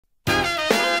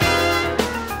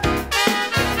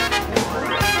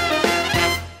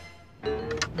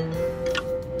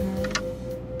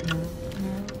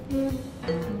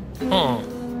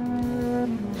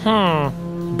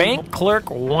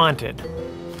clerk wanted.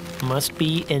 Must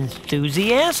be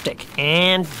enthusiastic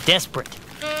and desperate.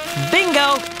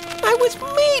 Bingo! I was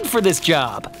made for this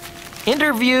job.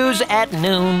 Interviews at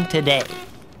noon today.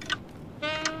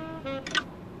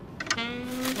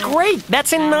 Great,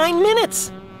 that's in 9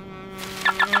 minutes.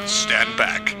 Stand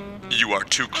back. You are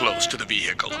too close to the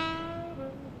vehicle.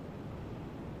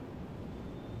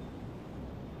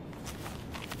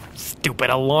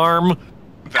 Stupid alarm.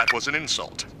 That was an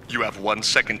insult. You have 1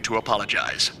 second to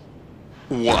apologize.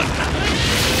 1.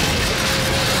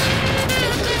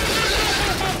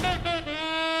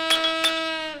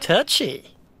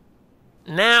 Touchy.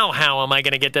 Now how am I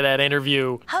gonna get to that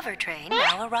interview? Hover train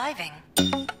now arriving.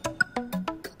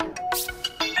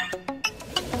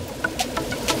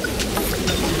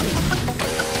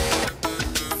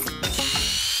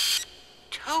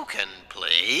 Token,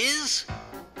 please.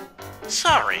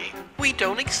 Sorry, we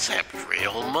don't accept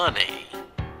real money.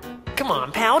 Come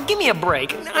on, pal, give me a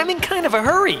break. I'm in kind of a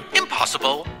hurry.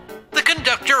 Impossible. The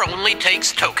conductor only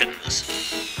takes tokens.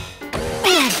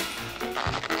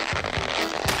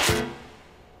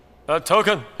 A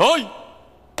token. Oi!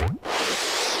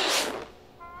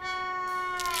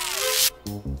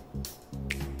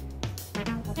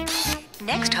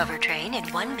 Next hover train in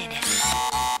 1 minute.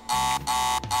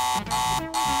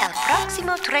 El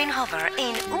próximo tren hover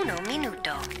en 1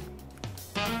 minuto.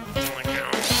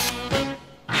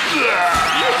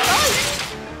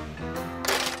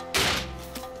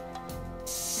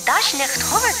 Das next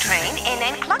hover train in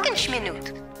een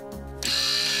klokkenschminut.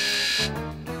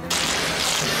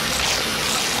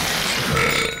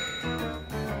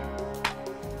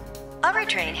 Hover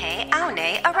train hey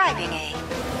aune arriving a.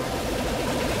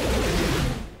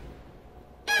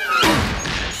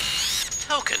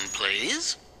 Token,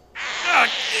 please.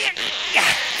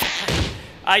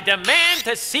 I demand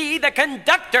to see the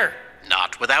conductor.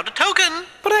 Not without a token.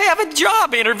 But I have a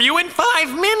job interview in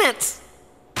 5 minutes.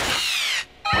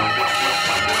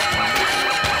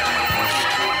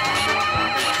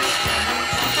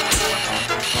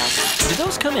 Do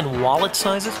those come in wallet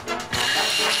sizes?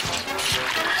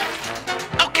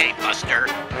 Okay, Buster.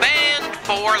 Banned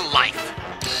for life.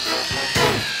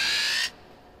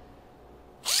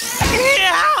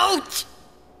 Ouch!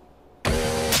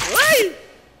 Wait!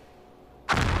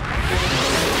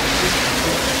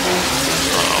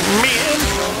 Oh, man!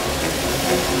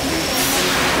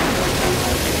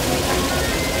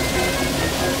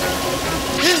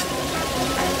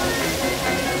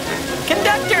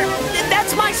 Conductor!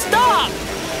 That's my stop!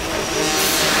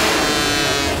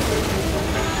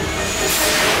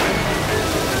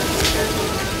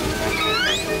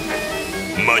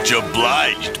 Much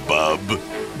obliged, bub.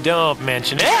 Don't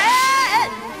mention it.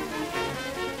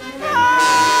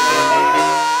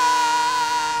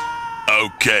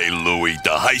 Okay, Louie,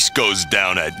 the heist goes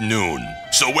down at noon.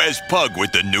 So where's Pug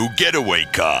with the new getaway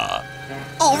car?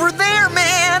 Over there,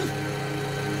 man!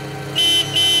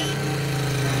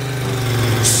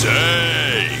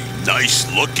 Say, nice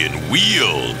looking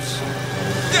wheels.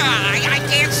 I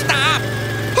can't stop!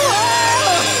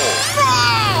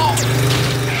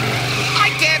 I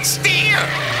can't steer!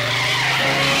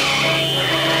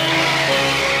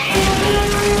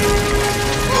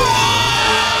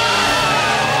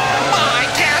 I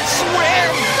can't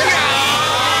swim!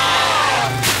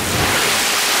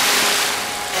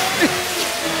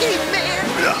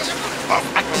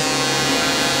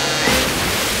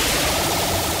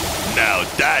 Now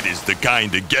that is the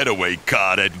kind of getaway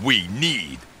car that we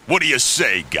need. What do you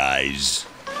say, guys?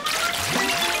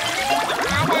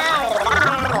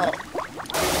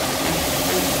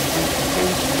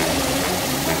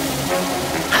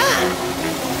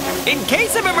 In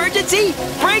case of emergency,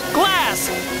 break glass.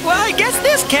 Well, I guess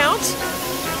this counts.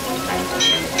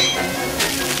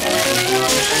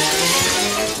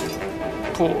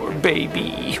 Poor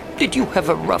baby. Did you have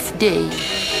a rough day?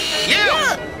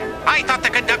 You! I thought the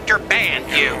conductor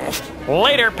banned you.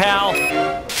 Later, pal.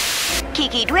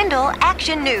 Kiki Dwindle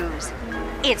Action News.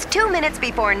 It's 2 minutes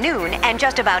before noon, and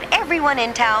just about everyone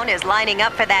in town is lining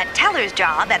up for that teller's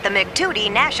job at the McTootie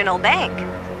National Bank.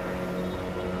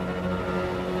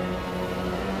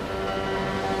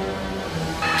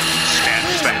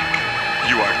 Stand back.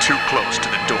 You are too close to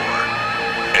the door.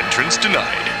 Entrance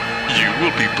denied. You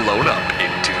will be blown up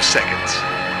in 2 seconds.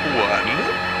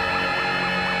 1.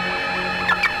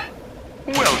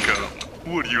 Welcome.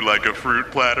 Would you like a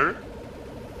fruit platter?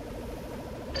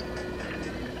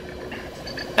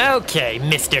 Okay,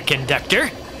 Mr. Conductor.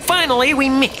 Finally, we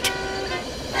meet.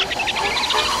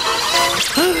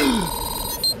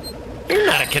 You're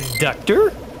not a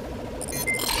conductor.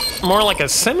 More like a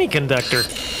semiconductor.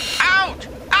 Out!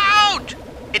 Out!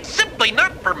 It's simply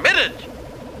not permitted permitted.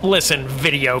 Listen,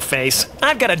 video face,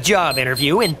 I've got a job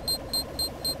interview in...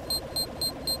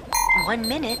 1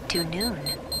 minute to noon.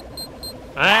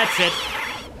 That's it.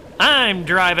 I'm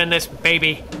driving this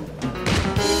baby.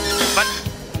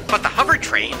 But the hover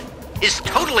train is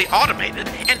totally automated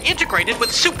and integrated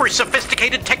with super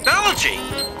sophisticated technology.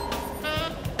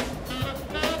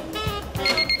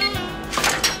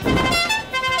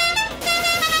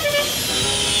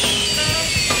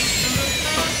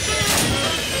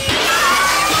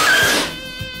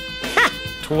 Ha!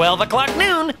 12 o'clock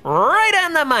noon, right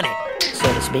on the money,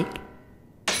 so to speak.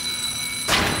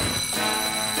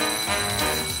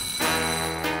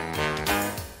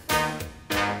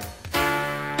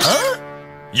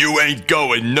 You ain't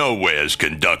going nowheres,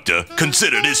 conductor.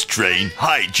 Consider this train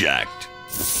hijacked.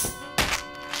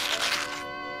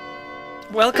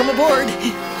 Welcome aboard.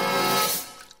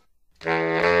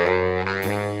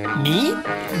 Me?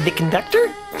 The conductor?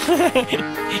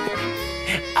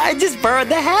 I just borrowed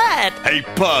the hat. Hey,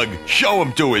 Pug, show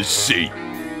him to his seat.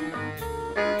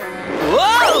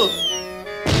 Whoa!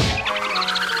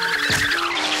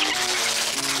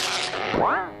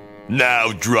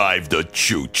 Now drive the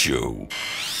choo-choo.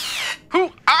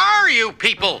 Who are you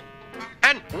people?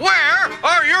 And where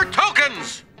are your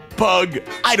tokens? Pug,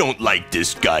 I don't like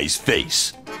this guy's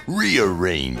face.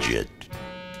 Rearrange it.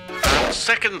 On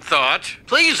second thought,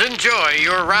 please enjoy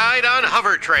your ride on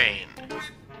hover train.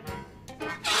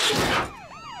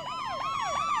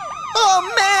 Oh,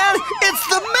 man! It's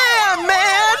the man!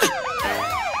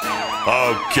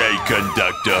 Okay,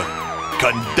 conductor.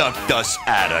 Conduct us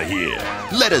out of here.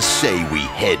 Let us say we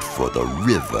head for the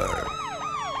river.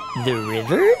 The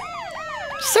river?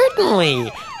 Certainly.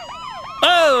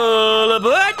 All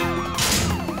aboard!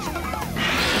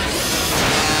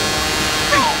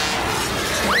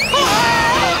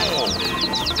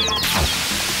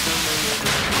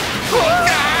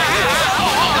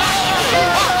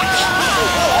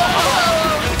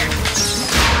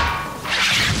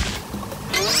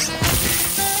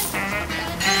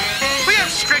 We have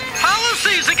strict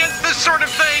policies against this sort of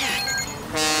thing.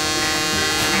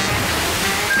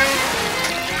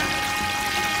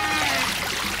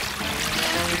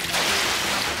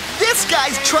 This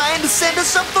guy's trying to send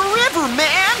us up the river,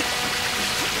 man!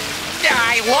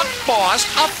 Hey, look, boss,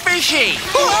 a fishy!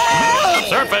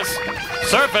 Surface!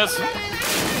 Surface!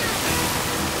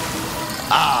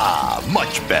 Ah,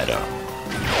 much better.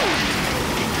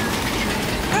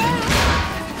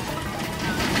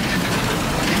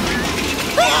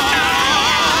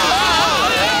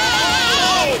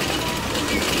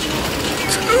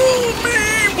 Tell me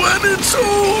when it's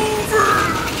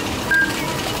over!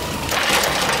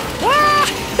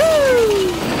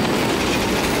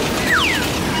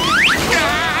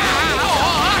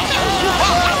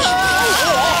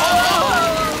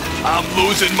 I'm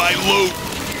losing my loot.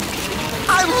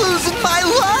 I'm losing my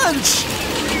lunch!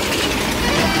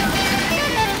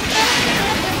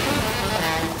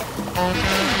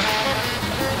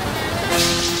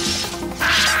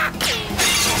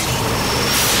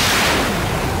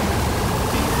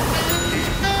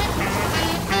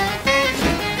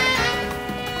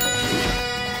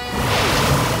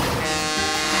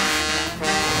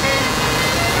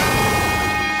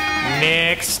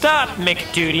 Next stop,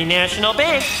 McDuty National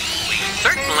Bank. We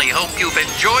certainly hope you've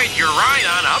enjoyed your ride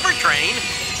on hover train.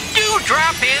 Do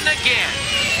drop in again.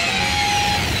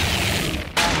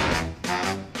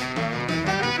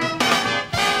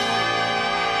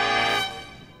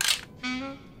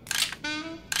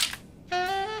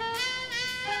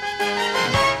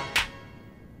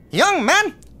 Young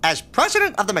man, as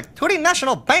president of the Metro-Goldwyn-Mayer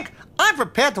National Bank, I'm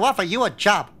prepared to offer you a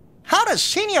job. How does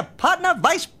senior partner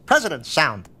vice president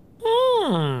sound?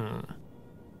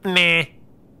 Meh.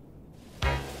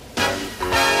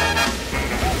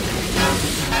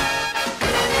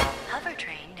 Hover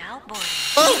train now boarding.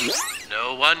 Oh!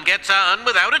 No one gets on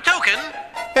without a token.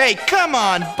 Hey, come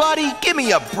on, buddy. Give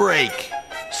me a break.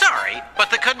 Sorry, but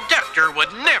the conductor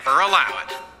would never allow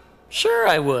it. Sure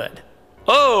I would.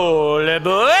 Oh,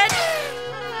 aboard!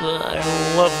 I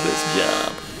love this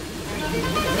job.